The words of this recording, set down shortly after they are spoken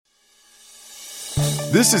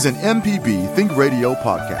This is an MPB Think Radio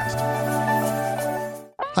podcast.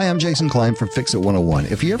 Hi, I'm Jason Klein from Fix It 101.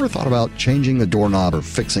 If you ever thought about changing the doorknob or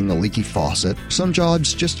fixing a leaky faucet, some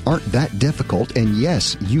jobs just aren't that difficult, and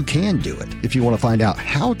yes, you can do it. If you want to find out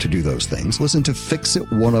how to do those things, listen to Fix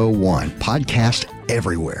It 101, podcast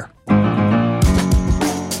everywhere.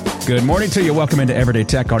 Good morning to you. Welcome into Everyday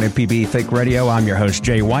Tech on MPB Think Radio. I'm your host,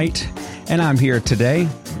 Jay White, and I'm here today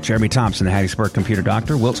with Jeremy Thompson, the Hattiesburg computer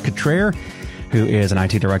doctor, Wilts Cottrell, who is an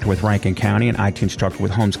IT director with Rankin County and IT instructor with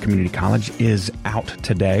Holmes Community College, is out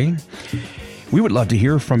today. We would love to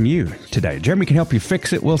hear from you today. Jeremy can help you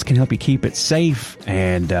fix it. Wilts can help you keep it safe.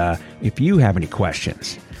 And if you have any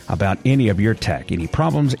questions about any of your tech, any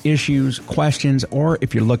problems, issues, questions, or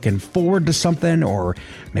if you're looking forward to something, or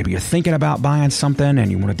maybe you're thinking about buying something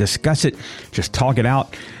and you want to discuss it, just talk it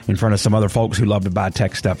out in front of some other folks who love to buy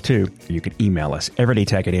tech stuff too, you can email us,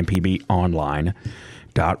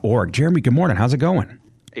 everydaytech@mpbonline.org. Jeremy, good morning. How's it going?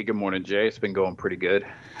 Hey, good morning, Jay. It's been going pretty good.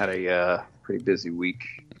 Had a pretty busy week.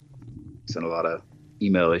 Sent a lot of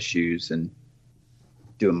email issues and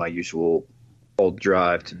doing my usual old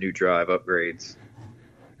drive to new drive upgrades.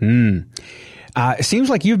 It seems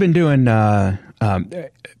like you've been doing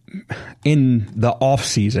in the off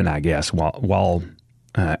season, I guess, while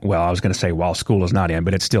I was going to say while school is not in,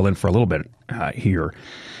 but it's still in for a little bit here.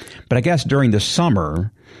 But I guess during the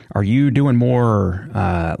summer, are you doing more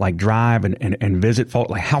like drive and visit folk,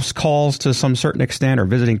 like house calls to some certain extent, or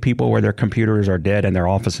visiting people where their computers are dead in their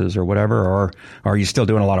offices or whatever, or are you still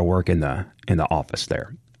doing a lot of work in the office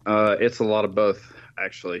there? It's a lot of both,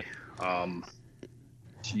 actually.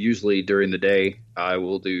 Usually during the day, I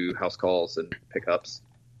will do house calls and pickups.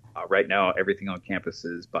 Right now, everything on campus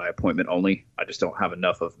is by appointment only. I just don't have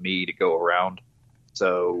enough of me to go around.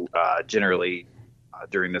 So generally,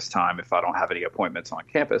 during this time, if I don't have any appointments on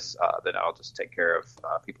campus, then I'll just take care of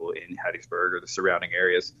people in Hattiesburg or the surrounding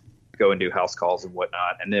areas, go and do house calls and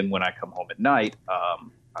whatnot. And then when I come home at night,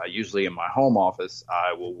 usually in my home office,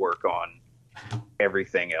 I will work on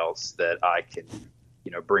everything else that I can,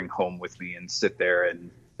 bring home with me and sit there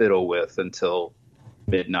and fiddle with until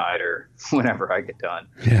midnight or whenever I get done.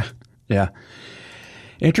 Yeah.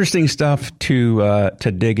 Interesting stuff to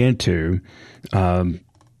dig into. The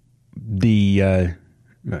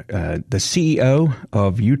CEO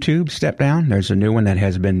of YouTube stepped down. There's a new one that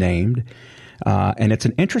has been named. And it's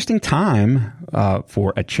an interesting time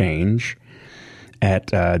for a change at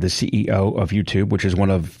the CEO of YouTube, which is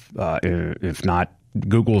one of, if not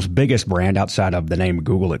Google's biggest brand outside of the name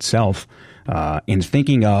Google itself. In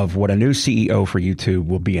thinking of what a new CEO for YouTube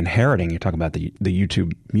will be inheriting, you talk about the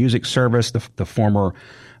YouTube Music service, the former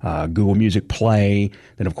Google Music Play.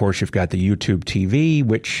 Then, of course, you've got the YouTube TV,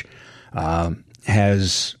 which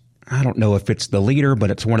has, I don't know if it's the leader, but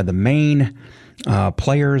it's one of the main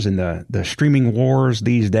players in the streaming wars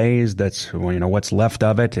these days. That's what's left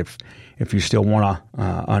of it. If you still want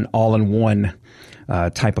an all-in-one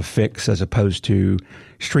type of fix as opposed to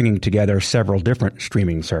stringing together several different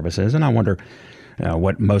streaming services. And I wonder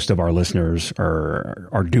what most of our listeners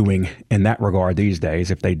are doing in that regard these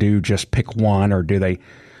days. If they do just pick one, or do they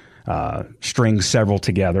string several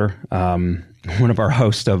together? One of our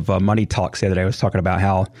hosts of Money Talks the other day was talking about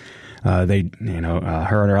how her and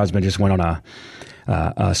her husband just went on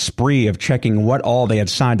a spree of checking what all they had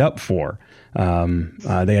signed up for.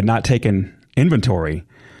 They had not taken inventory,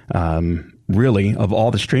 really, of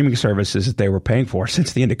all the streaming services that they were paying for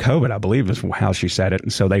since the end of COVID, I believe is how she said it.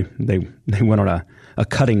 And so they went on a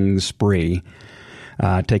cutting spree,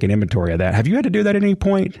 taking inventory of that. Have you had to do that at any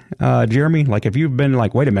point, Jeremy? Like, have you been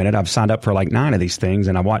like, wait a minute, I've signed up for like 9 of these things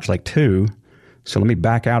and I watched like 2, so let me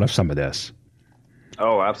back out of some of this?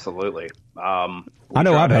 Oh, absolutely. I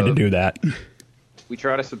know I've had to do that. We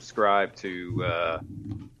try to subscribe to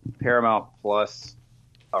Paramount Plus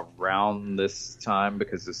around this time,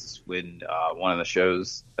 because this is when one of the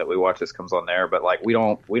shows that we watch this comes on there. But like we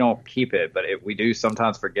don't keep it, but we do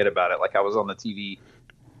sometimes forget about it. Like I was on the TV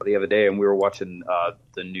the other day and we were watching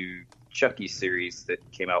the new Chucky series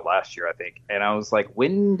that came out last year, I think, and I was like,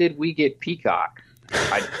 when did we get Peacock?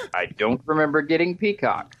 I don't remember getting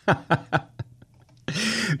Peacock.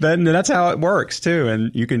 Then that's how it works too,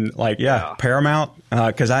 and you can Paramount,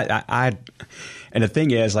 because I and the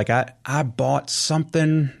thing is, like, I bought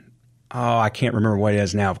something. Oh, I can't remember what it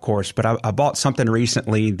is now, of course, but I bought something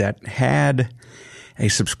recently that had a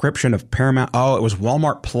subscription of Paramount. Oh, it was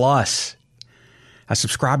Walmart Plus. I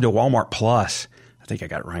subscribed to Walmart Plus. I think I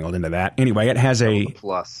got wrangled into that. Anyway, it has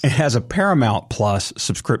a Paramount Plus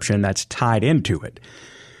subscription that's tied into it.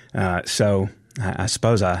 So I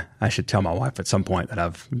suppose I should tell my wife at some point that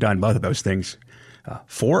I've done both of those things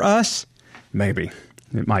for us. Maybe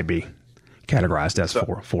it might be categorized as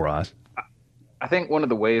for us. I think one of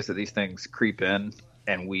the ways that these things creep in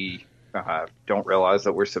and we don't realize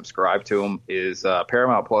that we're subscribed to them is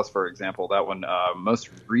Paramount Plus, for example. That one, most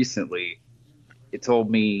recently, it told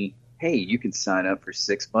me, hey, you can sign up for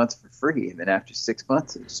 6 months for free, and then after 6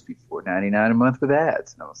 months, it'll just be $4.99 a month with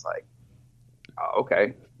ads. And I was like, oh,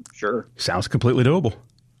 okay, sure. Sounds completely doable.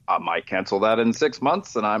 I might cancel that in 6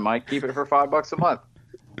 months, and I might keep it for $5 a month.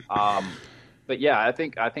 But yeah, I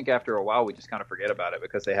think after a while we just kind of forget about it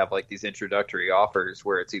because they have like these introductory offers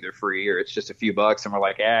where it's either free or it's just a few bucks, and we're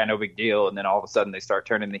like, no big deal. And then all of a sudden they start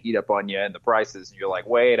turning the heat up on you and the prices, and you're like,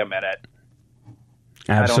 wait a minute.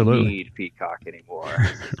 Absolutely. I don't need Peacock anymore.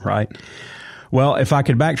 Right. Well, if I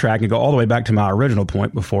could backtrack and go all the way back to my original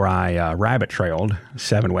point before I rabbit trailed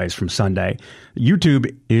 7 ways from Sunday,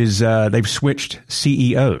 YouTube is they've switched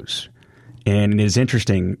CEOs, and it is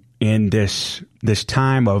interesting in this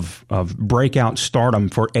time of breakout stardom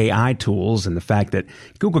for AI tools, and the fact that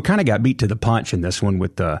Google kind of got beat to the punch in this one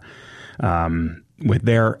with the with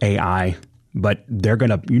their AI, but they're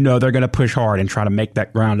gonna push hard and try to make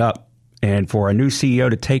that ground up. And for a new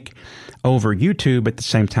CEO to take over YouTube at the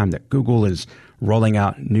same time that Google is rolling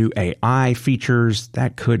out new AI features,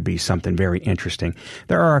 that could be something very interesting.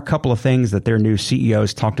 There are a couple of things that their new CEO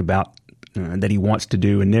has talked about that he wants to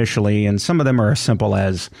do initially, and some of them are as simple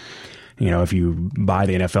as, if you buy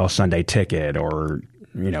the NFL Sunday ticket, or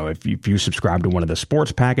if you subscribe to one of the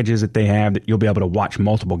sports packages that they have, that you'll be able to watch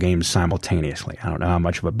multiple games simultaneously. I don't know how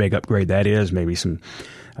much of a big upgrade that is. Maybe some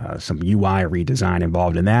UI redesign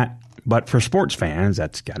involved in that. But for sports fans,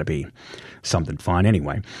 that's got to be something fun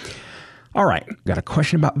anyway. All right. Got a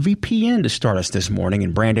question about VPN to start us this morning.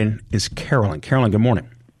 And Brandon is Carolyn. Carolyn, good morning.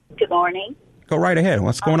 Good morning. Go right ahead.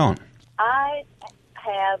 What's going on? I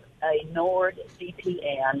have a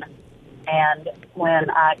NordVPN, and when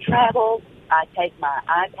I travel, I take my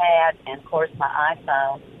iPad and, of course, my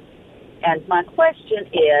iPhone. And my question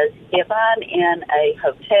is, if I'm in a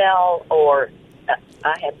hotel, or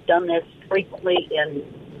I have done this frequently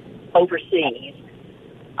overseas,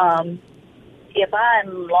 if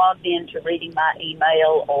I'm logged into reading my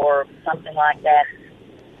email or something like that,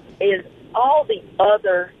 is all the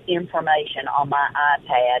other information on my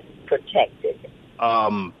iPad protected?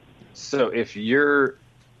 So if you're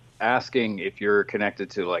asking if you're connected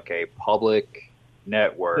to like a public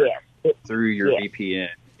network through your VPN,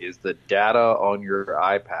 is the data on your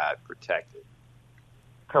iPad protected?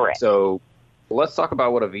 Correct. So let's talk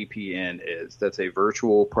about what a VPN is. That's a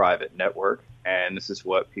virtual private network, and this is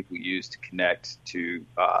what people use to connect to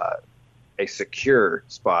a secure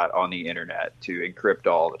spot on the internet to encrypt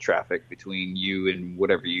all the traffic between you and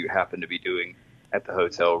whatever you happen to be doing at the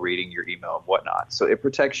hotel, reading your email and whatnot. So it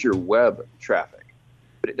protects your web traffic,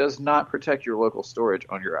 but it does not protect your local storage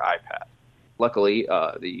on your iPad. Luckily,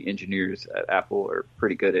 the engineers at Apple are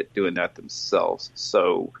pretty good at doing that themselves.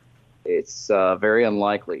 So it's very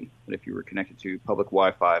unlikely that if you were connected to public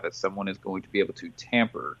Wi-Fi that someone is going to be able to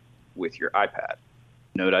tamper with your iPad.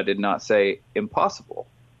 Note, I did not say impossible.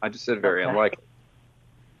 I just said very unlikely.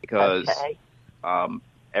 Because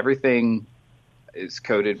everything is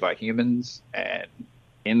coded by humans, and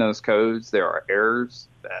in those codes there are errors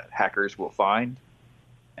that hackers will find,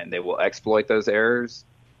 and they will exploit those errors.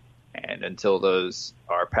 And until those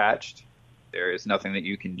are patched, there is nothing that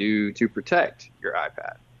you can do to protect your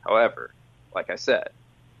iPad. However, like I said,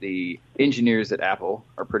 the engineers at Apple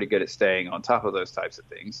are pretty good at staying on top of those types of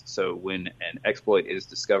things. So when an exploit is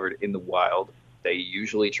discovered in the wild, they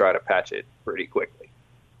usually try to patch it pretty quickly.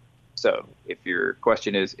 So if your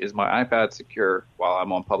question is my iPad secure while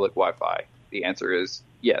I'm on public Wi-Fi? The answer is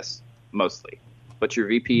yes, mostly. But your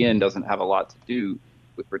VPN doesn't have a lot to do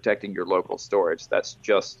with protecting your local storage. That's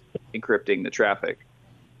just encrypting the traffic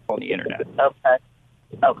on the internet.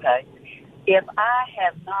 Okay. If I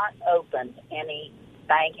have not opened any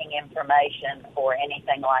banking information or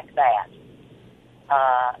anything like that,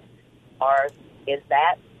 is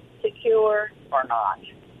that secure or not?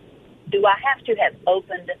 Do I have to have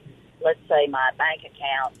opened, let's say, my bank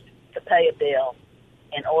account to pay a bill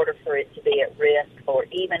in order for it to be at risk, or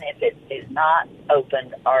even if it is not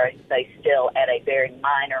opened, are they still at a very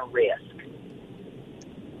minor risk?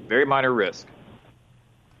 Very minor risk.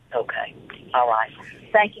 Okay. All right.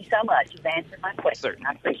 Thank you so much. You've answered my question. Certainly.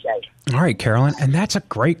 I appreciate it. All right, Carolyn. And that's a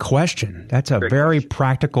great question. That's a very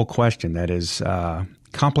practical question that is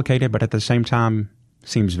complicated, but at the same time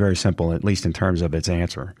seems very simple, at least in terms of its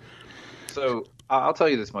answer. So I'll tell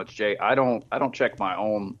you this much, Jay. I don't check my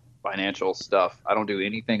own financial stuff. I don't do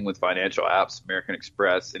anything with financial apps, American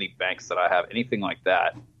Express, any banks that I have, anything like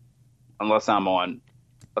that, unless I'm on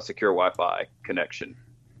a secure Wi-Fi connection,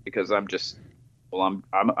 because I'm just Well,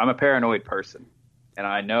 I'm a paranoid person, and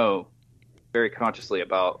I know very consciously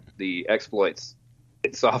about the exploits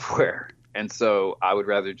in software, and so I would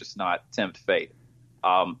rather just not tempt fate.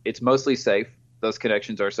 It's mostly safe. Those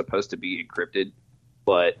connections are supposed to be encrypted,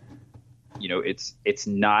 but it's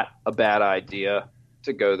not a bad idea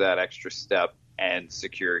to go that extra step and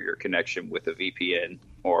secure your connection with a VPN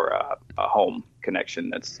or a home connection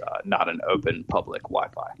that's not an open public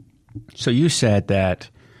Wi-Fi. So you said that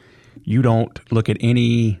you don't look at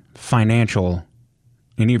any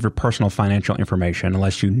of your personal financial information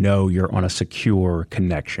unless you know you're on a secure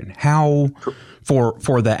connection. How,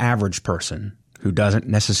 for the average person who doesn't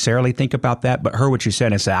necessarily think about that, but heard what you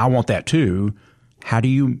said and said, I want that too, how do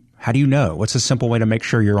you know? What's a simple way to make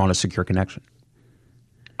sure you're on a secure connection?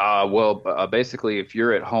 Basically, if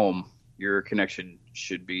you're at home, your connection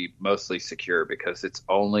should be mostly secure because it's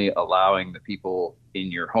only allowing the people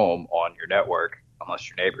in your home on your network, unless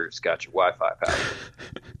your neighbor's got your Wi-Fi password.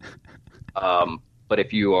 But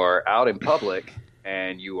if you are out in public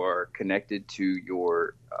and you are connected to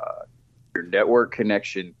your network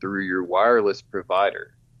connection through your wireless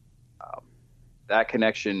provider, that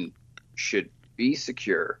connection should be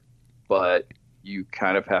secure, but you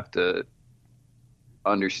kind of have to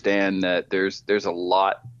understand that there's a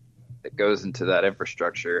lot that goes into that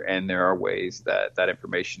infrastructure, and there are ways that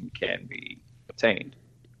information can be obtained.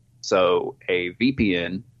 So a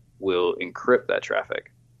VPN will encrypt that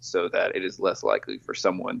traffic so that it is less likely for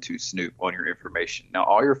someone to snoop on your information. Now,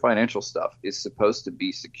 all your financial stuff is supposed to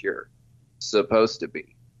be secure,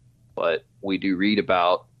 but we do read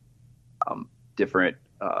about different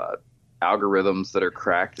algorithms that are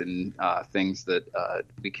cracked and things that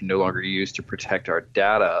we can no longer use to protect our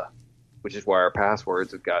data, which is why our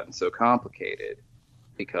passwords have gotten so complicated,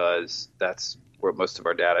 because that's where most of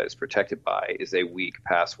our data is protected by, is a weak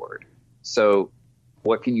password. So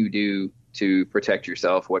what can you do to protect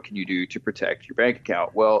yourself? What can you do to protect your bank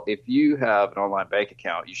account? Well, if you have an online bank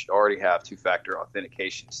account, you should already have two-factor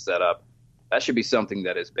authentication set up. That should be something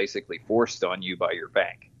that is basically forced on you by your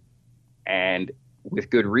bank. And with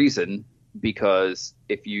good reason, because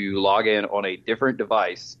if you log in on a different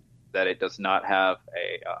device that it does not have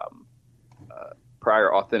a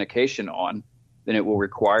prior authentication on, then it will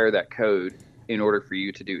require that code in order for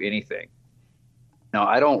you to do anything. Now,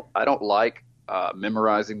 I don't like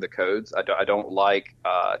memorizing the codes. I don't like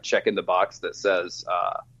checking the box that says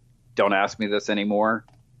don't ask me this anymore,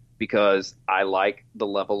 because I like the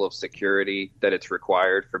level of security that it's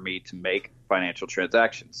required for me to make financial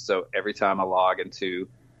transactions. So every time I log into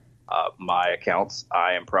my accounts,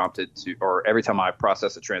 I am prompted to, or every time I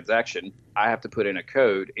process a transaction, I have to put in a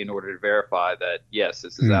code in order to verify that, yes,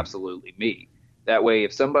 this is absolutely me. That way,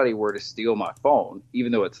 if somebody were to steal my phone,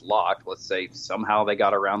 even though it's locked, let's say somehow they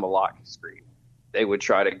got around the lock screen, they would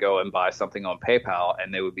try to go and buy something on PayPal,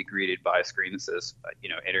 and they would be greeted by a screen that says,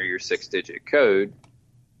 enter your 6-digit code,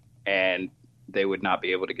 and they would not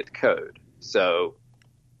be able to get the code. So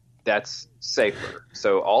that's safer.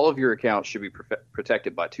 So all of your accounts should be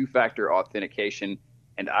protected by two-factor authentication,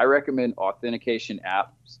 and I recommend authentication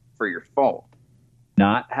apps for your phone,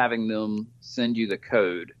 not having them send you the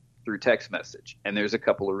code through text message. And there's a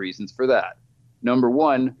couple of reasons for that. Number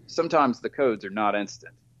one, sometimes the codes are not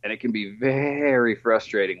instant, and it can be very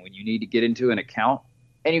frustrating when you need to get into an account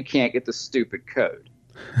and you can't get the stupid code.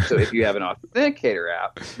 So if you have an authenticator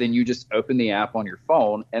app, then you just open the app on your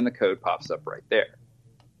phone and the code pops up right there.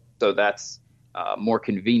 So that's more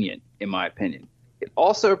convenient, in my opinion. It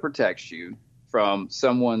also protects you from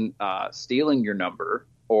someone stealing your number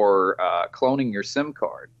or cloning your SIM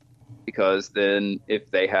card, because then if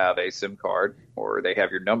they have a SIM card or they have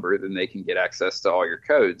your number, then they can get access to all your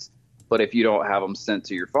codes. But if you don't have them sent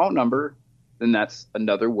to your phone number, then that's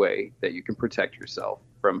another way that you can protect yourself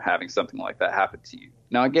from having something like that happen to you.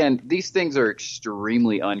 Now, again, these things are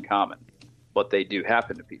extremely uncommon, but they do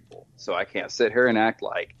happen to people. So I can't sit here and act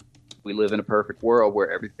like we live in a perfect world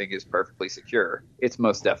where everything is perfectly secure. It's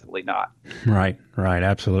most definitely not. Right,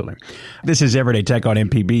 absolutely. This is Everyday Tech on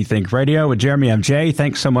MPB Think Radio with Jeremy. I'm Jay.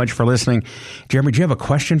 Thanks so much for listening. Jeremy, do you have a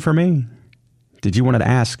question for me? Did you want to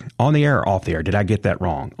ask on the air or off the air? Did I get that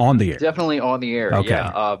wrong? On the air. Definitely on the air, okay.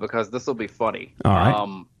 Yeah, because this will be funny. All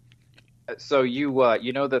right. So you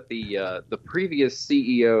know that the previous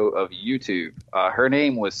CEO of YouTube, her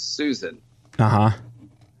name was Susan. Uh-huh.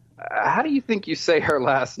 How do you think you say her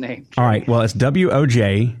last name? All right. Well, it's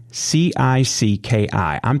Wojcicki.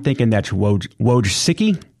 I'm thinking that's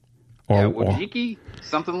Wojcicki. Wojcicki,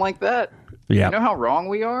 something like that. Yeah. You know how wrong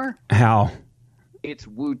we are? How? It's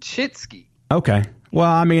Wojcicki. Okay.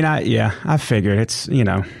 Well, I mean, I figured it's,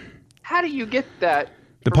 How do you get that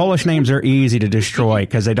The Polish names are easy to destroy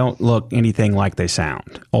because they don't look anything like they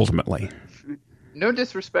sound, ultimately. No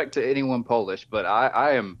disrespect to anyone Polish, but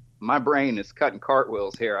I am. My brain is cutting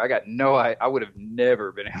cartwheels here. I would have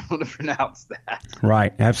never been able to pronounce that.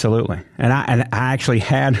 Right, absolutely. And I actually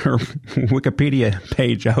had her Wikipedia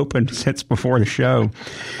page open since before the show.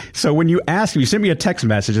 So when you sent me a text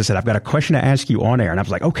message that said, I've got a question to ask you on air. And I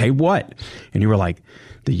was like, okay, what? And you were like,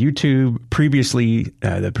 the previous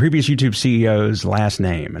YouTube CEO's last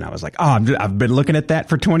name. And I was like, I've been looking at that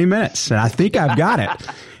for 20 minutes and I think I've got it.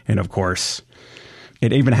 And of course,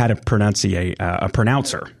 it even had a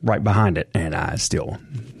pronouncer right behind it, and I still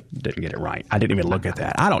didn't get it right. I didn't even look at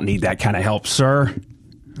that. I don't need that kind of help, sir.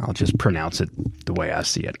 I'll just pronounce it the way I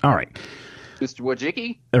see it. All right. Mr.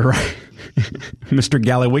 Wojcicki? Right. Mr.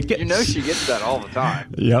 Gallowicki. You know she gets that all the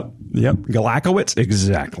time. Yep. Galakowitz?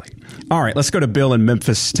 Exactly. All right, let's go to Bill in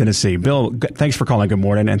Memphis, Tennessee. Bill, thanks for calling. Good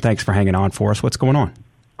morning, and thanks for hanging on for us. What's going on?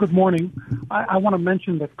 Good morning. I want to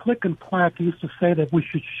mention that Click and Clack used to say that we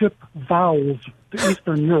should ship vowels to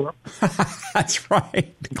Eastern Europe. That's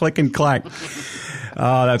right. Click and Clack.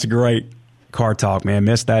 Oh, that's great. Car Talk, man.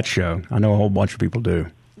 Missed that show. I know a whole bunch of people do.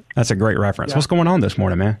 That's a great reference. Yeah. What's going on this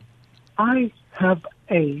morning, man? I have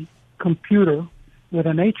a computer with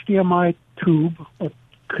an HDMI tube, or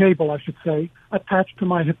cable, I should say, attached to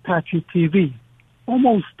my Hitachi TV.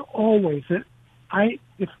 Almost always, if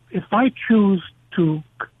I choose to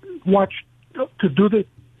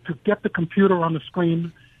get the computer on the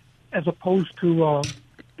screen as opposed to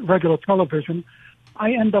regular television,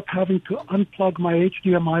 I end up having to unplug my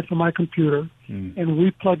HDMI from my computer and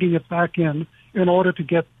replugging it back in order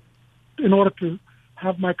to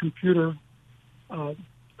have my computer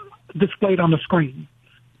displayed on the screen.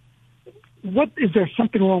 Is there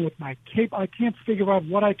something wrong with my cable? I can't figure out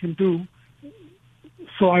what I can do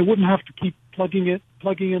so I wouldn't have to keep plugging in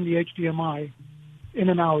the HDMI in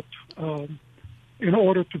and out in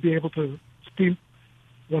order to be able to see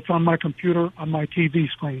what's on my computer on my TV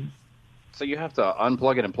screen. So you have to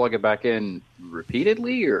unplug it and plug it back in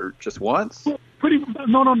repeatedly or just once?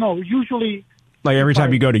 No. Usually... Like every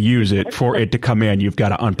time you go to use it, for it to come in, you've got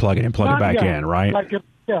to unplug it and plug it back in, right?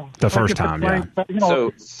 The first time, yeah.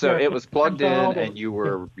 So it was plugged in and you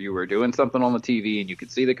were doing something on the TV and you could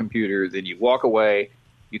see the computer, then you walk away.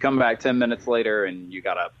 You come back 10 minutes later and you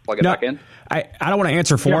got to plug it back in? I don't want to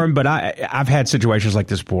answer for him, but I've had situations like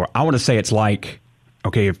this before. I want to say it's like,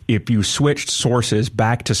 okay, if you switched sources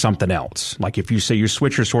back to something else, like if you say you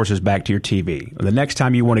switch your sources back to your TV, the next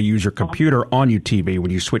time you want to use your computer on your TV,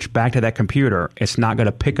 when you switch back to that computer, it's not going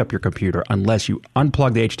to pick up your computer unless you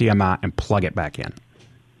unplug the HDMI and plug it back in.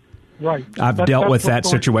 Right. I've dealt with that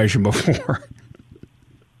situation before.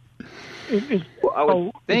 Well, I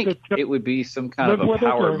would think it would be some kind of a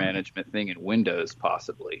power management thing in Windows,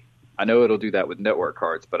 possibly. I know it'll do that with network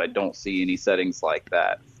cards, but I don't see any settings like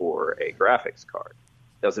that for a graphics card.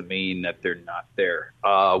 Doesn't mean that they're not there.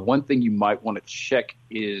 One thing you might want to check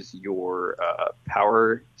is your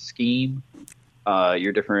power scheme,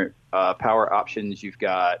 your different power options. You've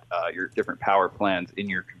got your different power plans in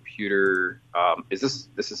your computer. This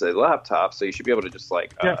is a laptop, so you should be able to just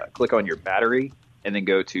click on your battery and then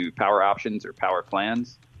go to power options or power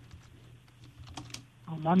plans.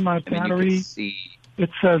 On my battery, it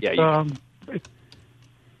says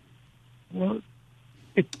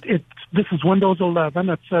this is Windows 11.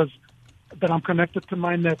 It says that I'm connected to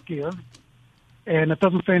my Netgear, and it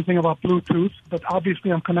doesn't say anything about Bluetooth. But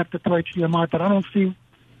obviously, I'm connected to HDMI. But I don't see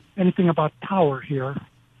anything about power here.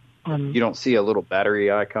 You don't see a little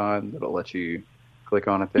battery icon that'll let you click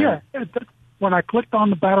on it there? Yeah. When I clicked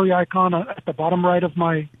on the battery icon at the bottom right of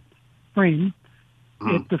my screen,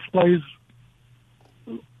 it displays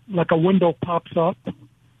like a window pops up,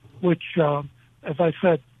 which, as I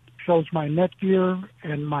said, shows my Netgear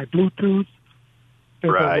and my Bluetooth.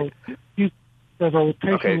 There's a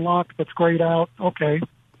rotation lock that's grayed out. Okay.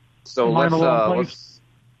 So let's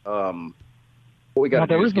what we got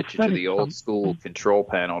to do is get you to the old school control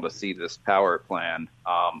panel to see this power plan.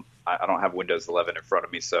 I don't have Windows 11 in front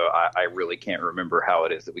of me, so I really can't remember how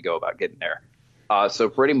it is that we go about getting there. So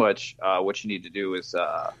pretty much what you need to do is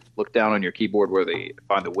look down on your keyboard where they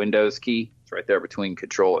find the Windows key. It's right there between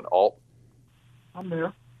Control and Alt. I'm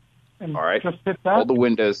there. And all right. Just hit that. Hold the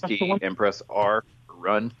Windows key and press R for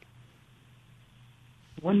run.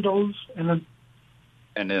 Windows and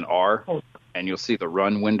then R, and you'll see the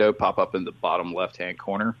run window pop up in the bottom left-hand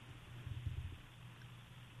corner.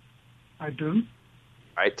 I do.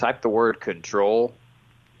 All right, type the word control,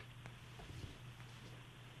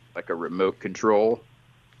 like a remote control.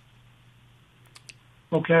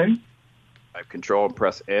 Okay. Type control and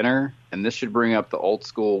press enter, and this should bring up the old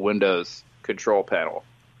school Windows control panel.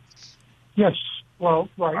 Yes. Well,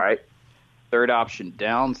 right. All right. Third option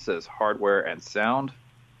down says hardware and sound.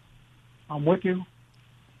 I'm with you.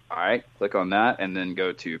 All right. Click on that and then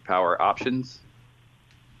go to power options.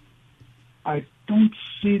 I don't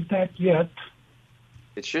see that yet.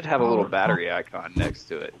 It should have a little battery icon next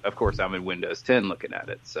to it. Of course, I'm in Windows 10 looking at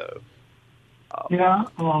it. So.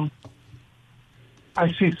 I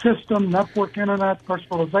see system, network, internet,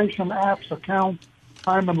 personalization, apps, account,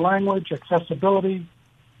 time and language, accessibility.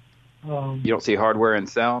 You don't see hardware and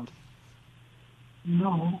sound?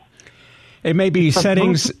 No. It may be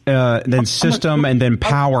settings, then system, and then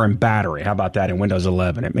power and battery. How about that in Windows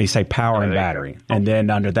 11? It may say power and battery. And then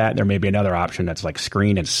under that, there may be another option that's like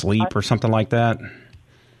screen and sleep or something like that.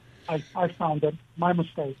 I found it. My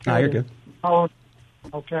mistake. You're good. Power.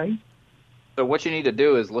 Okay. So what you need to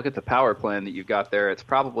do is look at the power plan that you've got there. It's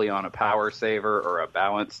probably on a power saver or a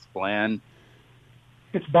balanced plan.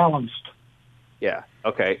 It's balanced. Yeah.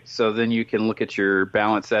 Okay. So then you can look at your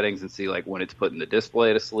balance settings and see like when it's putting the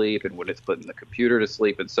display to sleep and when it's putting the computer to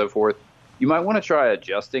sleep and so forth. You might want to try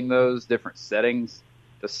adjusting those different settings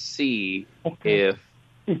to see if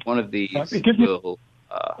one of these will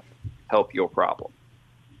help your problem.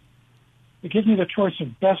 It gives me the choice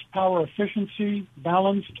of best power efficiency,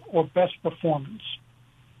 balanced, or best performance.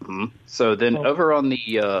 Mm-hmm. So then over on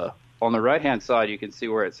the right-hand side, you can see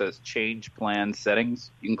where it says Change Plan Settings.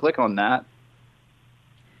 You can click on that.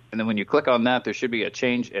 And then when you click on that, there should be a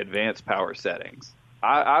Change Advanced Power Settings.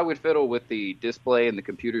 I would fiddle with the display and the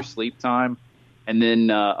computer sleep time. And then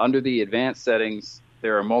under the Advanced Settings,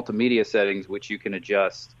 there are multimedia settings which you can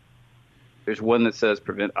adjust. There's one that says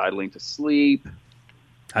Prevent Idling to Sleep.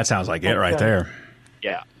 That sounds like it right there.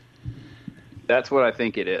 Yeah. That's what I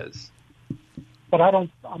think it is. But I'm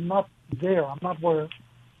not there. I'm not where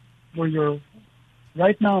you're.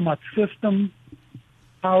 Right now I'm at system,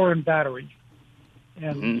 power, and battery.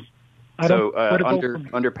 And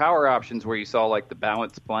under power options where you saw like the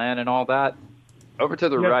balance plan and all that, over to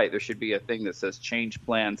the right there should be a thing that says Change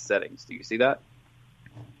Plan Settings. Do you see that?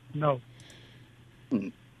 No.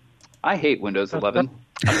 I hate Windows 11.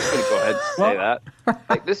 I'm just going to go ahead and say that.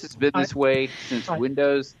 Like, this has been this way since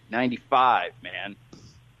Windows 95, man.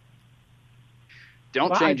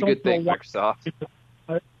 Don't change a good thing, Microsoft.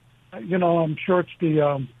 I'm sure it's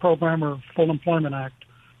the Programmer Full Employment Act.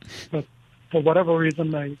 But for whatever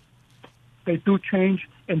reason, they do change,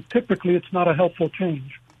 and typically it's not a helpful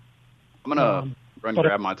change. I'm going to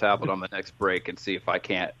grab my tablet on the next break and see if I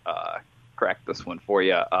can't crack this one for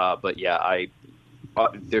you. But yeah,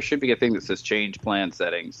 there should be a thing that says Change Plan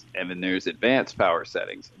Settings, and then there's Advanced Power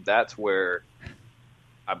Settings. That's where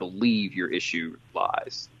I believe your issue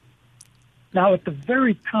lies. Now, at the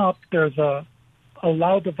very top, there's a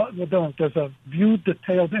View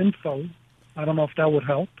Detailed Info. I don't know if that would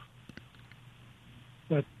help,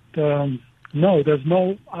 but no, there's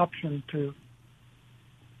no option to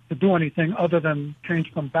do anything other than change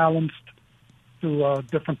from balanced to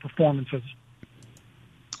different performances.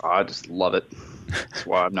 I just love it. That's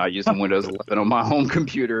why I'm not using Windows 11 on my home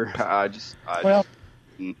computer.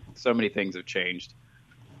 So many things have changed.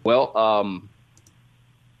 Well,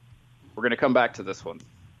 we're going to come back to this one.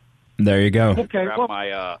 There you go. Okay.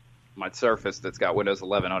 Grab my Surface that's got Windows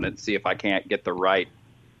 11 on it and see if I can't get the right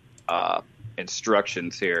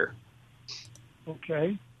instructions here.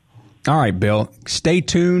 Okay. All right, Bill. Stay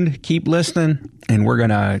tuned. Keep listening, and we're going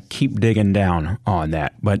to keep digging down on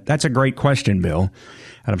that. But that's a great question, Bill.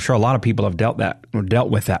 And I'm sure a lot of people have dealt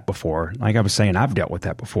with that before. Like I was saying, I've dealt with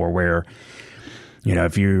that before where,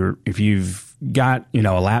 if you've got, a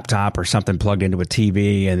laptop or something plugged into a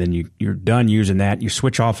TV and then you're done using that, you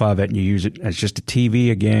switch off of it and you use it as just a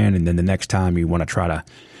TV again. And then the next time you want to try to,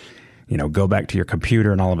 go back to your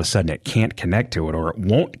computer and all of a sudden it can't connect to it or it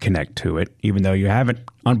won't connect to it, even though you haven't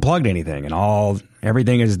unplugged anything and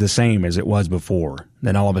everything is the same as it was before.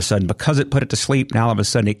 Then all of a sudden, because it put it to sleep, now all of a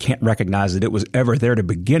sudden it can't recognize that it was ever there to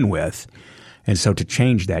begin with. And so to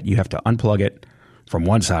change that, you have to unplug it from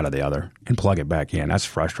one side or the other and plug it back in. That's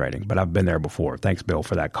frustrating, but I've been there before. Thanks, Bill,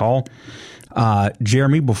 for that call.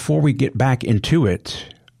 Jeremy, before we get back into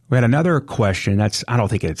it, we had another question. I don't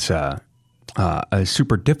think it's a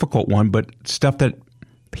super difficult one, but stuff that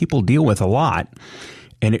people deal with a lot.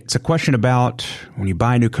 And it's a question about when you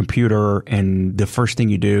buy a new computer and the first thing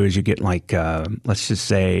you do is you get like, let's just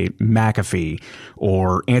say McAfee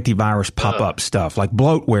or antivirus pop-up stuff, like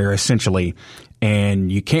bloatware essentially.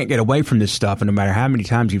 And you can't get away from this stuff. And no matter how many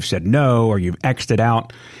times you've said no or you've X'd it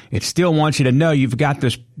out, it still wants you to know you've got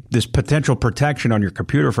this potential protection on your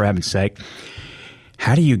computer, for heaven's sake.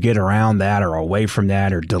 How do you get around that or away from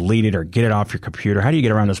that or delete it or get it off your computer? How do you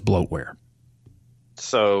get around this bloatware?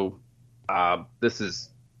 So this is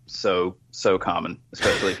so common,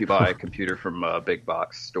 especially if you buy a computer from a big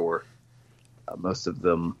box store. Most of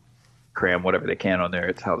them cram whatever they can on there.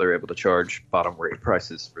 It's how they're able to charge bottom rate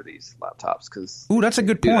prices for these laptops. That's a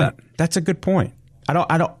good point. That's a good point. I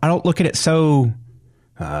don't look at it so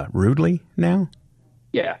rudely now.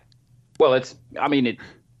 Yeah. Well, it's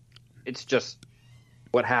just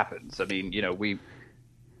what happens. I mean,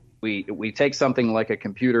 we take something like a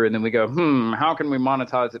computer and then we go, how can we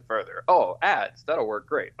monetize it further? Oh, ads. That'll work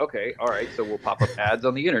great. Okay. All right. So we'll pop up ads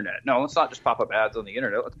on the internet. No, let's not just pop up ads on the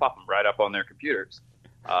internet. Let's pop them right up on their computers.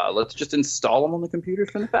 Let's just install them on the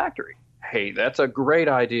computers from the factory. Hey, that's a great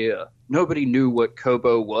idea. Nobody knew what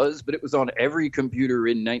Kobo was, but it was on every computer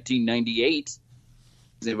in 1998.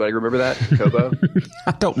 Does anybody remember that, Kobo?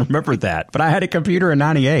 I don't remember that, but I had a computer in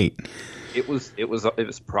 98. It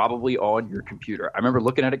was probably on your computer. I remember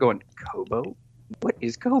looking at it going, Kobo? What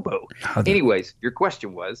is Kobo? Anyways, your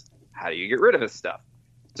question was, how do you get rid of this stuff?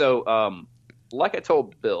 So, like I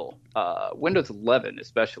told Bill, Windows 11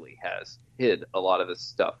 especially has hid a lot of this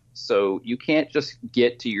stuff. So you can't just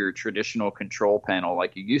get to your traditional control panel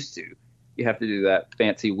like you used to. You have to do that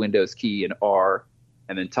fancy Windows key and R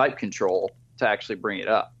and then type control to actually bring it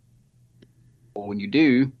up. Well, when you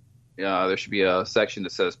do, there should be a section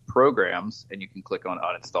that says programs, and you can click on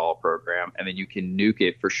uninstall program, and then you can nuke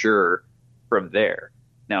it for sure from there.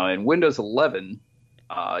 Now, in Windows 11,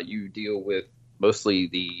 you deal with mostly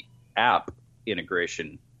the app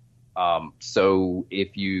integration. So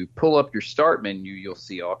if you pull up your start menu, you'll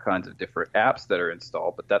see all kinds of different apps that are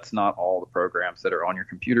installed, but that's not all the programs that are on your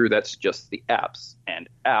computer. That's just the apps, and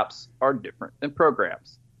apps are different than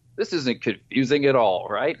programs. This isn't confusing at all,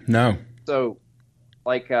 right? No. So,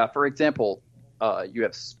 like, for example, you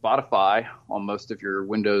have Spotify on most of your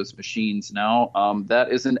Windows machines now.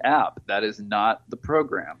 That is an app. That is not the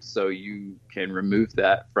program. So you can remove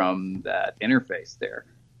that from that interface there.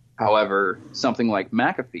 However, something like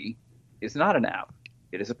McAfee is not an app.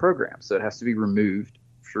 It is a program. So it has to be removed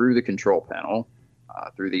through the control panel,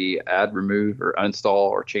 through the add, remove, or uninstall,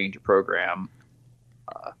 or change a program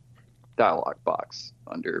dialog box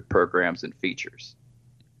under programs and features.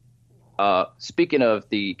 Speaking of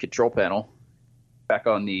the control panel, back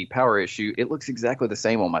on the power issue, it looks exactly the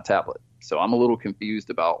same on my tablet. So I'm a little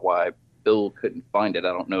confused about why Bill couldn't find it. I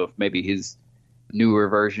don't know if maybe his newer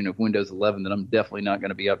version of Windows 11 that I'm definitely not going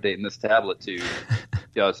to be updating this tablet to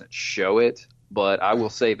doesn't show it. But I will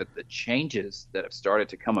say that the changes that have started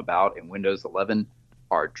to come about in Windows 11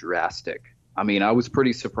 are drastic. I mean, I was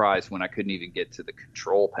pretty surprised when I couldn't even get to the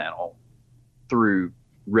control panel through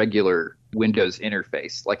regular Windows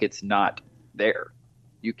interface. Like, it's not there.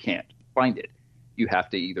 You can't find it. You have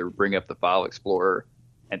to either bring up the File Explorer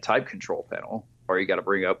and type control panel, or you got to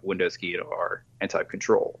bring up Windows key and R and type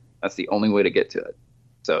control. That's the only way to get to it.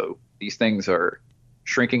 So these things are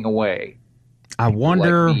shrinking away. I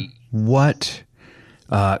wonder what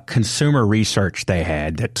consumer research they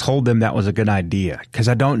had that told them that was a good idea, because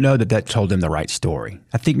I don't know that told them the right story.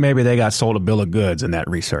 I think maybe they got sold a bill of goods in that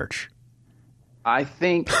research. I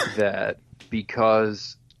think that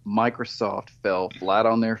because Microsoft fell flat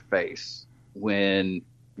on their face when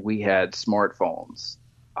we had smartphones,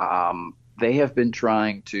 they have been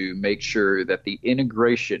trying to make sure that the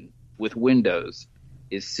integration with Windows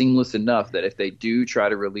is seamless enough that if they do try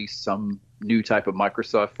to release some new type of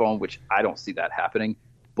Microsoft phone, which I don't see that happening,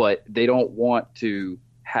 but they don't want to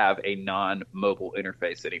have a non-mobile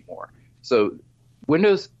interface anymore. So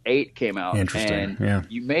Windows 8 came out, and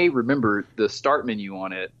you may remember the start menu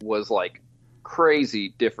on it was like crazy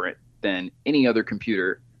different than any other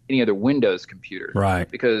computer, any other Windows computer. Right.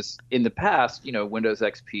 Because in the past, Windows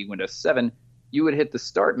XP, Windows 7, you would hit the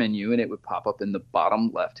start menu and it would pop up in the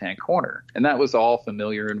bottom left-hand corner. And that was all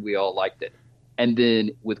familiar and we all liked it. And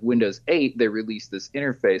then with Windows 8, they released this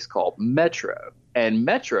interface called Metro. And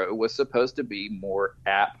Metro was supposed to be more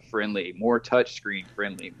app-friendly, more touchscreen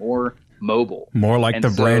friendly, more mobile. More like the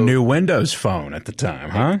brand new Windows phone at the time,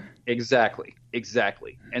 huh? Exactly.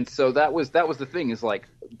 And so that was the thing, is like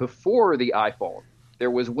before the iPhone,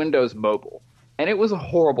 there was Windows Mobile, and it was a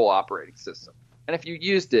horrible operating system. And if you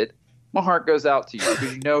used it, my heart goes out to you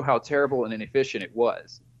because you know how terrible and inefficient it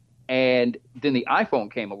was. And then the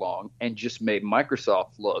iPhone came along and just made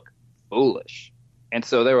Microsoft look foolish. And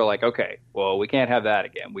so they were like, okay, well, we can't have that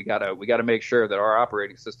again. We gotta make sure that our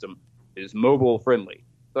operating system is mobile friendly.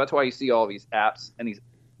 So that's why you see all these apps and these,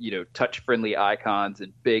 touch friendly icons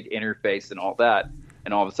and big interface and all that,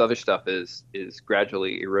 and all this other stuff is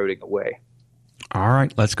gradually eroding away. All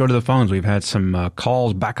right, let's go to the phones. We've had some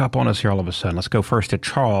calls back up on us here all of a sudden. Let's go first to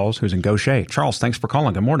Charles, who's in Gaucher. Charles, thanks for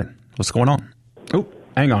calling. Good morning. What's going on? Oh,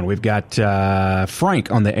 hang on. We've got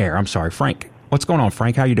Frank on the air. I'm sorry, Frank. What's going on,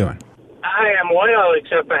 Frank? How you doing? I am well,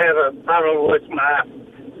 except I have a problem with my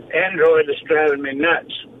Android that's driving me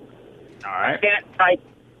nuts. All right. I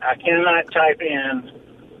cannot type in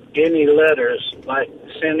any letters, like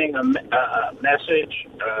sending a message,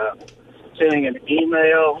 sending an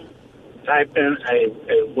email, type in a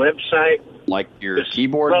website. Like your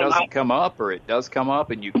keyboard doesn't come up, or it does come up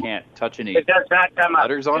and you can't touch any It does not come up.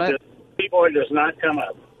 letters on it? The keyboard does not come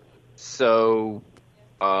up. So,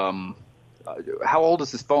 how old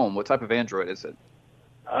is this phone? What type of Android is it?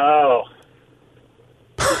 Oh,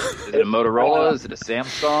 Is it a Motorola? Is it a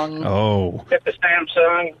Samsung? Oh. it's a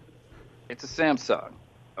Samsung. It's a Samsung.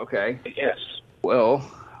 Okay. Yes. Well,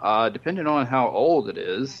 depending on how old it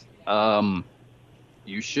is,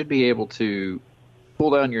 you should be able to pull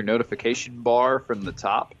down your notification bar from the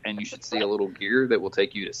top, and you should see a little gear that will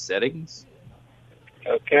take you to settings.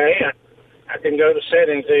 Okay. I can go to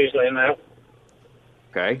settings easily enough.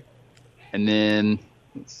 Okay. And then,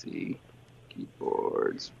 let's see,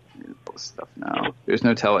 keyboards, all this stuff now. There's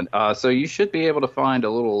no telling. So you should be able to find a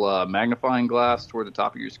little magnifying glass toward the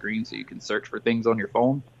top of your screen so you can search for things on your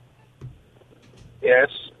phone. Yes.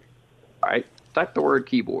 All right. Type the word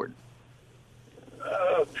keyboard.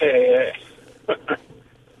 Okay.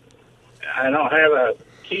 I don't have a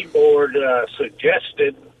keyboard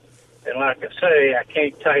suggested, and like I say, I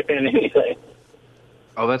can't type in anything.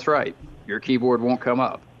 Oh, that's right. Your keyboard won't come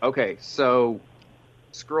up. Okay, so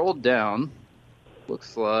scroll down.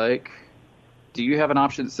 Looks like... Do you have an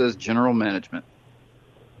option that says General Management?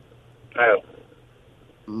 No.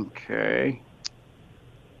 Okay.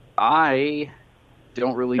 I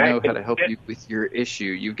don't really know how to help you with your issue.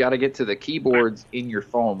 You've got to get to the keyboards in your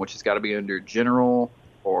phone, which has got to be under General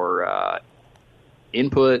or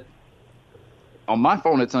Input. On my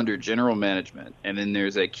phone, it's under General Management, and then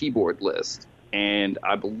there's a keyboard list. And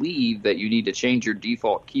I believe that you need to change your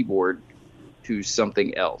default keyboard to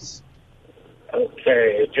something else.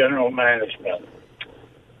 Okay, general management.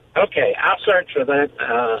 Okay, I'll search for that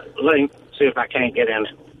link, see if I can't get in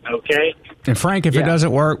it. Okay? And Frank, if it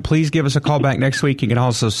doesn't work, please give us a call back next week. You can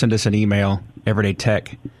also send us an email,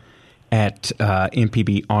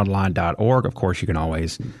 everydaytech@mpbonline.org. Of course, you can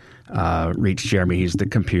always reach Jeremy. He's the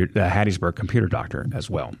Hattiesburg computer doctor as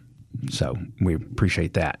well. So we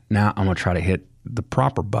appreciate that. Now I'm going to try to hit the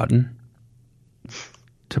proper button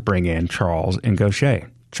to bring in Charles and Gaucher.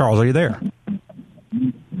 Charles, are you there?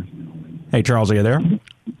 Hey, Charles, are you there?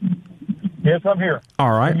 Yes, I'm here.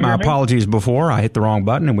 All right. My apologies before. I hit the wrong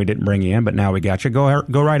button and we didn't bring you in, but now we got you. Go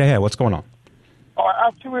right ahead. What's going on? I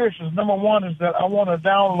have two issues. Number one is that I want to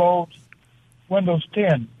download Windows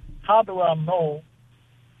 10. How do I know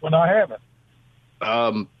when I have it?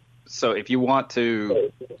 So if you want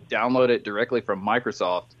to download it directly from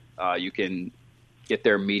Microsoft, you can get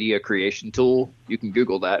their media creation tool. You can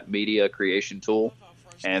Google that, media creation tool,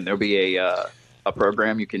 and there'll be a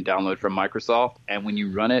program you can download from Microsoft. And when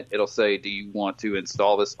you run it, it'll say, do you want to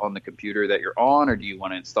install this on the computer that you're on, or do you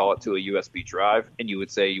want to install it to a USB drive? And you would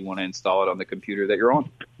say you want to install it on the computer that you're on.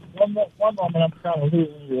 One moment, I'm kind of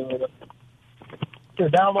losing you. To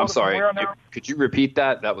download I'm sorry. It from where now? Could you repeat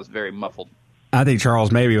that? That was very muffled. I think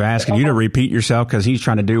Charles maybe was asking you to repeat yourself because he's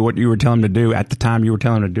trying to do what you were telling him to do at the time you were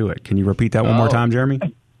telling him to do it. Can you repeat that one more time, Jeremy?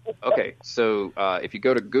 Okay, so if you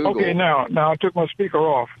go to Google... Okay, now I took my speaker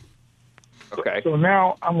off. Okay. So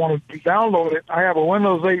now I want to download it. I have a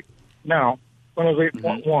Windows 8 now, Windows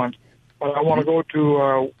 8.1, but I want to go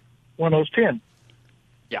to Windows 10.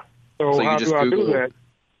 Yeah. So you how just do I Google, do that?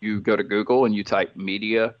 You go to Google and you type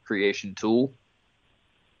Media Creation Tool.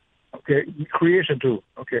 Okay, creation tool.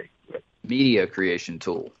 Okay. Media Creation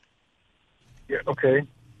Tool. Yeah. Okay.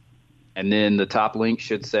 And then the top link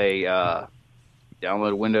should say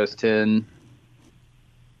download Windows 10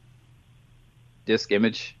 disk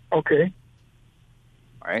image. Okay.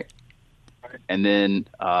 All right. And then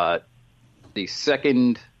the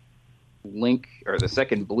second link, or the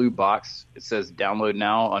second blue box, it says download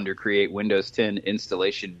now under Create Windows 10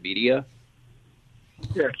 Installation Media.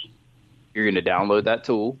 Yes. You're going to download that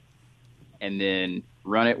tool and then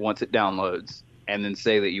run it once it downloads, and then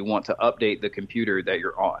say that you want to update the computer that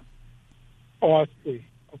you're on. Oh, I see.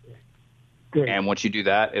 Okay. Good. And once you do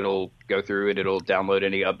that, it'll go through and it'll download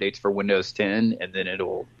any updates for Windows 10, and then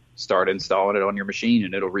it'll start installing it on your machine,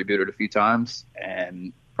 and it'll reboot it a few times,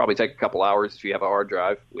 and probably take a couple hours if you have a hard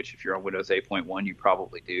drive, which if you're on Windows 8.1, you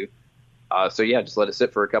probably do. So yeah, just let it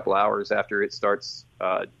sit for a couple hours after it starts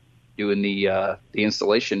doing the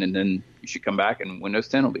installation, and then you should come back and Windows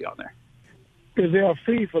 10 will be on there. Is there a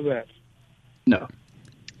fee for that? No.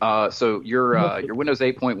 So your Windows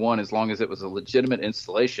 8.1, as long as it was a legitimate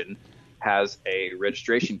installation, has a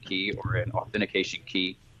registration key or an authentication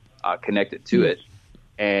key connected to it.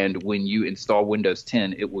 And when you install Windows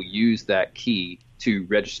 10, it will use that key to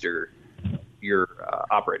register your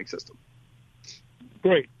operating system.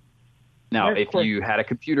 Great. Now, Next if question. you had a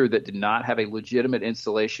computer that did not have a legitimate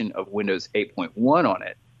installation of Windows 8.1 on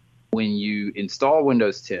it, when you install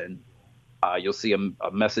Windows 10, you'll see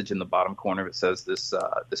a message in the bottom corner that says this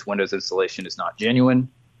Windows installation is not genuine.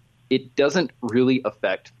 It doesn't really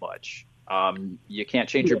affect much. You can't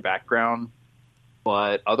change your background,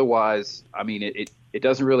 but otherwise, I mean, it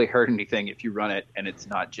doesn't really hurt anything if you run it and it's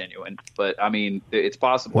not genuine. But I mean, it's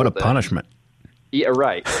possible. What a punishment. Yeah,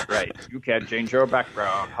 right. You can't change your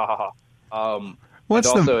background. Ha ha ha.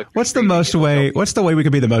 What's the way we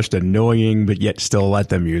could be the most annoying but yet still let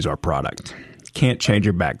them use our product? Can't change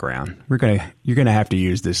your background. You're gonna have to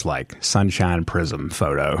use this like Sunshine Prism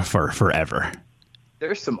photo for forever.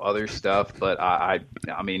 There's some other stuff, but I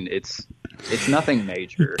mean it's nothing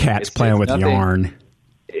major. Cats it's playing with nothing, yarn.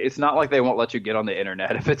 It's not like they won't let you get on the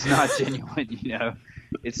internet if it's not genuine. You know,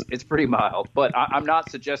 it's pretty mild. But I'm not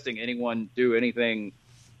suggesting anyone do anything.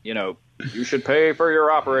 You know, you should pay for your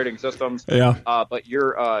operating systems. Yeah. But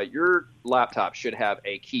your laptop should have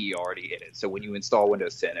a key already in it. So when you install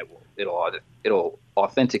Windows 10, it'll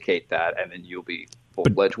authenticate that, and then you'll be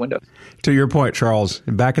full-fledged Windows. To your point, Charles,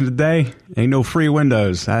 back in the day, ain't no free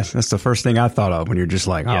Windows. That's the first thing I thought of when you're just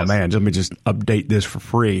like, oh man, let me just update this for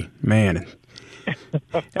free, man.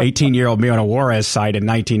 18-year-old me on a Juarez site in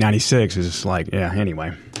 1996 is just like, yeah.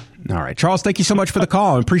 Anyway. All right, Charles, thank you so much for the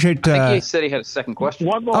call. I appreciate. I think he said he had a second question.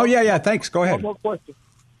 One more. Oh yeah. Thanks. Go ahead. One more question.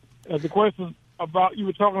 The question about you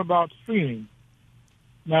were talking about streaming.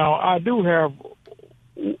 Now I do have,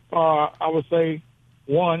 I would say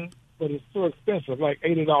one, but it's so expensive, like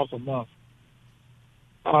 $80 a month.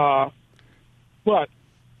 But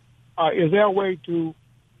is there a way to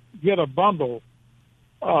get a bundle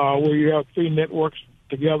where you have 3 networks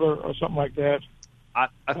together or something like that? I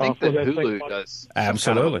think that Hulu does some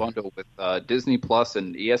kind of a bundle with Disney Plus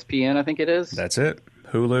and ESPN, I think it is. That's it.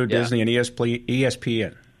 Hulu, Disney, and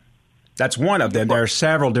ESPN. That's one of them. There are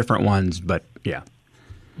several different ones, but yeah.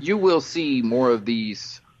 You will see more of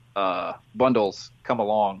these bundles come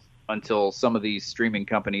along until some of these streaming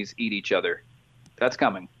companies eat each other. That's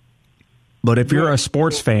coming. But if you're a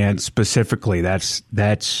sports fan specifically, that's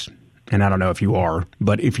and I don't know if you are,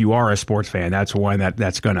 but if you are a sports fan, that's one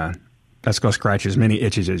that's gonna scratch as many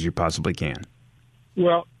itches as you possibly can.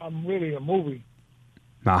 Well, I'm really a movie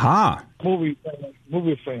fan.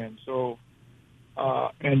 So,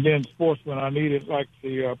 and then sports when I need it, like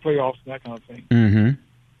the playoffs and that kind of thing.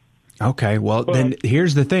 Mm-hmm. Okay. Well, then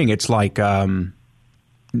here's the thing. It's like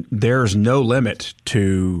there's no limit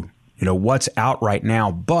to what's out right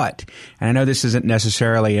now. But, and I know this isn't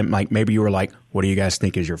necessarily like maybe you were like, what do you guys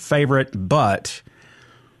think is your favorite? But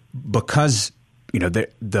because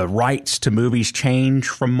the rights to movies change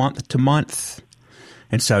from month to month.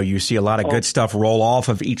 And so you see a lot of good stuff roll off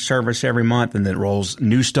of each service every month, and then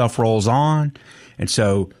new stuff rolls on. And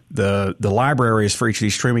so the libraries for each of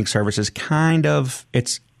these streaming services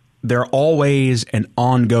they're always an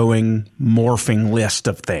ongoing morphing list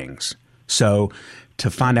of things. So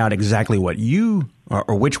to find out exactly what you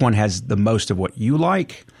or which one has the most of what you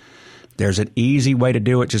like, there's an easy way to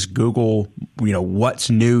do it. Just Google,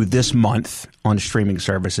 what's new this month on streaming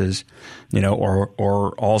services,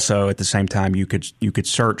 or also at the same time you could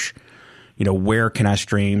search, where can I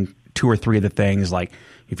stream 2 or 3 of the things. Like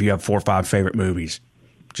if you have 4 or 5 favorite movies,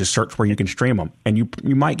 just search where you can stream them, and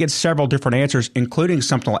you might get several different answers, including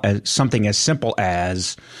something as simple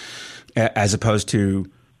as opposed to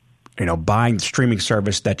buying the streaming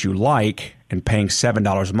service that you like and paying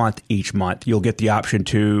 $7 a month each month, you'll get the option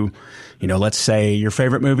to, let's say your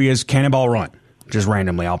favorite movie is Cannonball Run. Just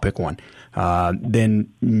randomly, I'll pick one.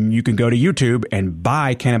 Then you can go to YouTube and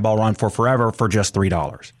buy Cannonball Run for forever for just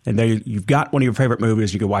 $3. And there you've got one of your favorite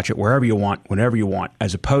movies. You can watch it wherever you want, whenever you want,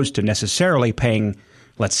 as opposed to necessarily paying,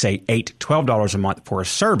 let's say, $8, $12 a month for a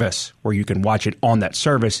service where you can watch it on that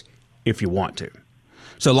service if you want to.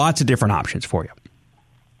 So lots of different options for you.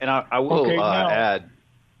 And I will add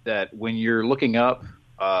that when you're looking up,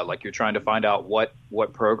 like you're trying to find out what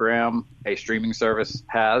program a streaming service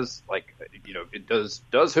has, like, does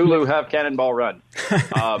Hulu have Cannonball Run?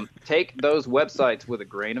 Take those websites with a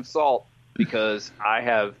grain of salt, because I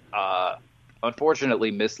have unfortunately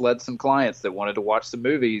misled some clients that wanted to watch some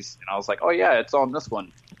movies, and I was like, oh yeah, it's on this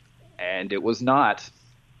one, and it was not.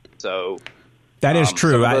 So that is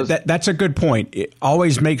true. That's a good point.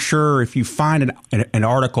 Always make sure if you find an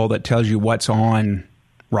article that tells you what's on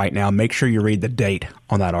right now, make sure you read the date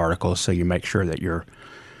on that article, so you make sure that you're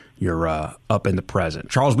you're up in the present.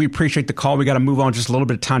 Charles, we appreciate the call. We got to move on. Just a little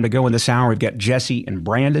bit of time to go in this hour. We've got Jesse and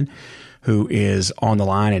Brandon, who is on the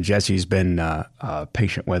line, and Jesse's been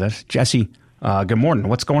patient with us. Jesse, good morning.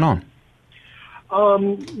 What's going on?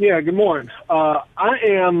 Yeah, good morning. I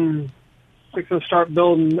am fixing to start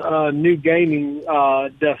building a new gaming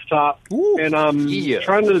desktop, and I'm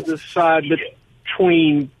trying to decide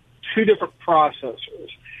between two different processors.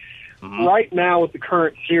 Mm-hmm. Right now, with the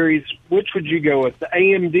current series, which would you go with, the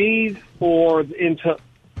AMDs or the Intel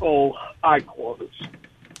iCores?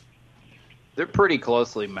 They're pretty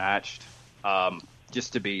closely matched,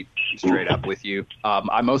 just to be straight up with you.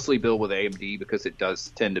 I mostly build with AMD because it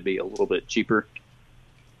does tend to be a little bit cheaper.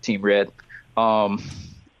 Team Red. I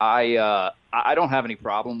don't have any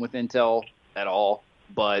problem with Intel at all,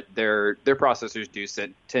 but their processors do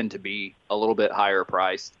tend to be a little bit higher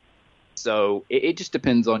priced. So it just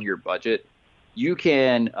depends on your budget. You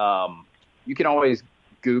can always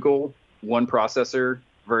Google one processor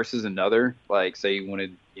versus another. Like say you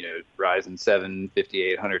wanted, Ryzen 7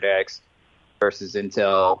 5800X versus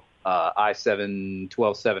Intel i7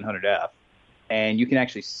 12700F, and you can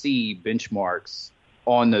actually see benchmarks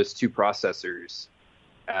on those two processors.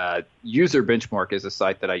 User Benchmark is a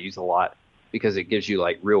site that I use a lot because it gives you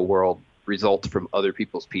like real world results from other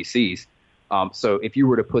people's PCs. So if you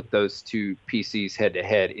were to put those two PCs head to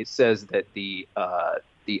head, it says that the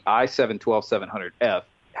i7 12700F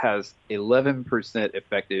has 11%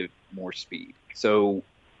 effective more speed. So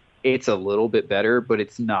it's a little bit better, but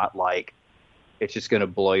it's not like it's just going to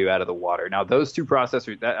blow you out of the water. Now, those two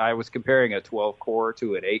processors, that I was comparing a 12 core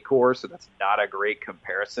to an 8 core, so that's not a great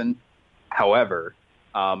comparison. However,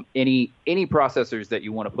 any processors that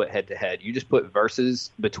you want to put head to head, you just put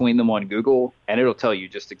versus between them on Google, and it'll tell you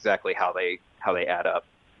just exactly how they add up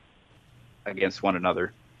against one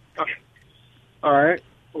another. Okay. All right.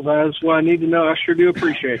 Well, that's what I need to know. I sure do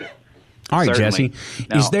appreciate it. All right, Certainly. Jesse.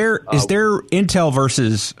 Now, is there Intel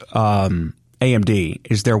versus AMD?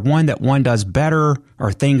 Is there one that one does better,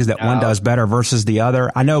 or things that one does better versus the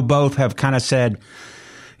other? I know both have kind of said,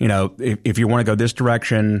 if you want to go this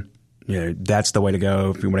direction, that's the way to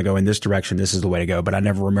go. If you want to go in this direction, this is the way to go. But I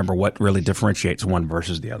never remember what really differentiates one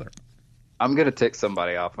versus the other. I'm going to tick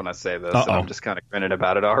somebody off when I say this, and I'm just kind of grinning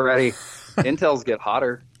about it already. Intels get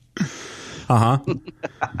hotter. Uh-huh.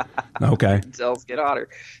 Okay. Intels get hotter.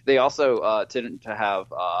 They also tend to have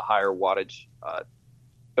higher wattage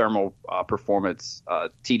thermal performance,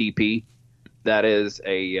 TDP. That is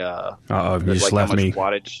a you just left me.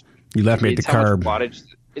 Wattage. You left me at the curb.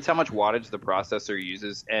 It's how much wattage the processor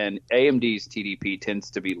uses, and AMD's TDP tends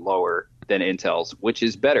to be lower than Intel's, which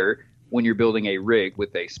is better when you're building a rig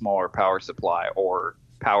with a smaller power supply, or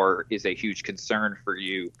power is a huge concern for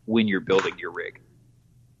you when you're building your rig.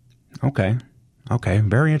 Okay.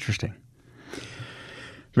 Very interesting.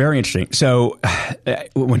 Very interesting. So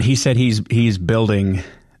when he said he's building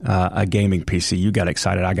a gaming PC, you got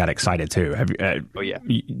excited. I got excited too. Oh yeah.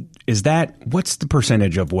 What's the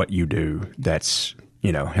percentage of what you do that's,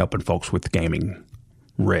 helping folks with gaming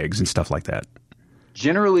rigs and stuff like that?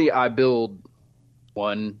 Generally, I build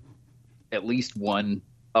at least one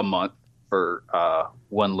a month for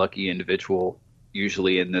one lucky individual,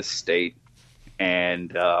 usually in this state.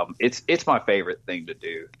 And it's my favorite thing to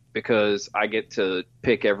do because I get to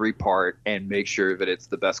pick every part and make sure that it's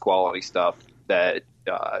the best quality stuff that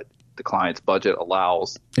the client's budget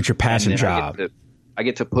allows. It's your passion job. I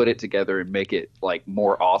get to put it together and make it like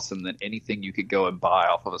more awesome than anything you could go and buy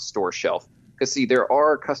off of a store shelf. Because see, there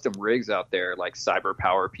are custom rigs out there like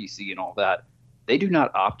CyberPower PC and all that. They do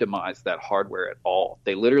not optimize that hardware at all.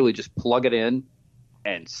 They literally just plug it in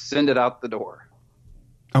and send it out the door.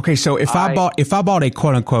 Okay, so if I bought a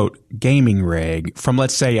quote unquote gaming rig from,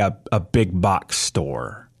 let's say, a big box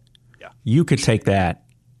store, you could take that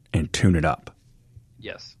and tune it up.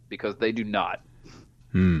 Yes, because they do not.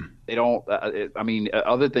 They don't.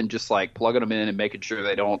 Other than just like plugging them in and making sure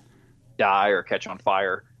they don't die or catch on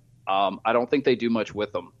fire, I don't think they do much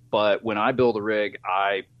with them. But when I build a rig,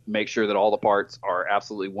 I make sure that all the parts are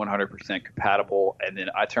absolutely 100% compatible, and then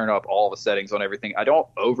I turn up all the settings on everything. I don't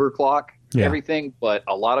overclock everything, but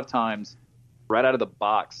a lot of times, right out of the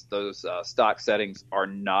box, those stock settings are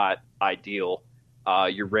not ideal.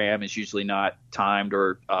 Your RAM is usually not timed,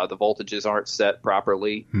 or the voltages aren't set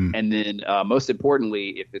properly. And then most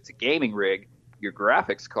importantly, if it's a gaming rig, your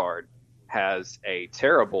graphics card has a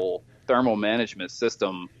terrible thermal management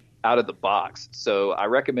system out of the box. So I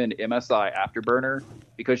recommend MSI Afterburner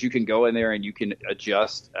because you can go in there and you can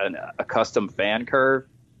adjust a custom fan curve.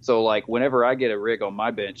 So like whenever I get a rig on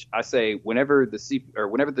my bench, I say whenever the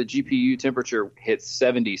GPU temperature hits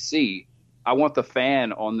 70 C, I want the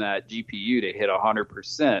fan on that GPU to hit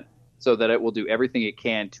 100% so that it will do everything it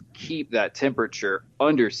can to keep that temperature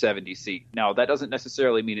under 70 C. Now, that doesn't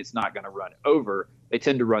necessarily mean it's not going to run over. They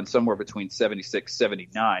tend to run somewhere between 76,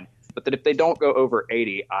 79. But that if they don't go over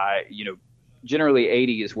 80, generally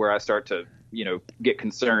 80 is where I start to, get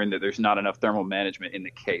concerned that there's not enough thermal management in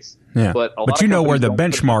the case. Yeah. But you know where the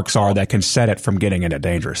benchmarks are that can set it from getting in a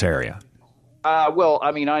dangerous area. Well,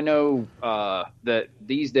 I mean, I know that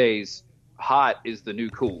these days hot is the new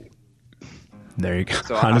cool. There you go.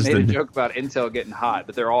 So I made a joke about Intel getting hot,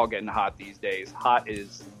 but they're all getting hot these days. Hot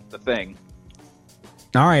is the thing.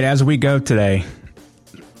 All right, as we go today,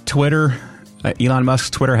 Twitter, Elon Musk's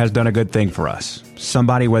Twitter has done a good thing for us.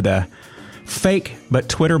 Somebody with a fake but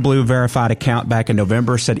Twitter Blue verified account back in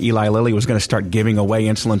November said Eli Lilly was going to start giving away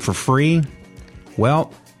insulin for free.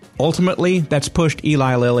 Well, ultimately, that's pushed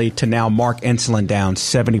Eli Lilly to now mark insulin down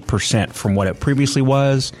 70% from what it previously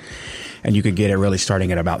was. And you could get it really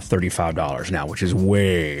starting at about $35 now, which is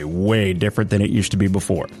way, way different than it used to be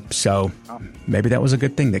before. So maybe that was a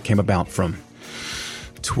good thing that came about from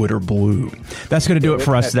Twitter Blue. That's going to do it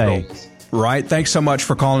for us today. Right. Thanks so much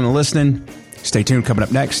for calling and listening. Stay tuned. Coming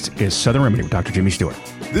up next is Southern Remedy with Dr. Jimmy Stewart.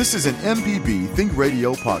 This is an MPB Think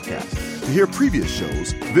Radio podcast. To hear previous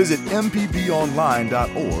shows, visit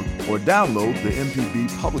mpbonline.org or download the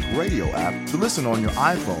MPB Public Radio app to listen on your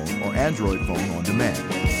iPhone or Android phone on demand.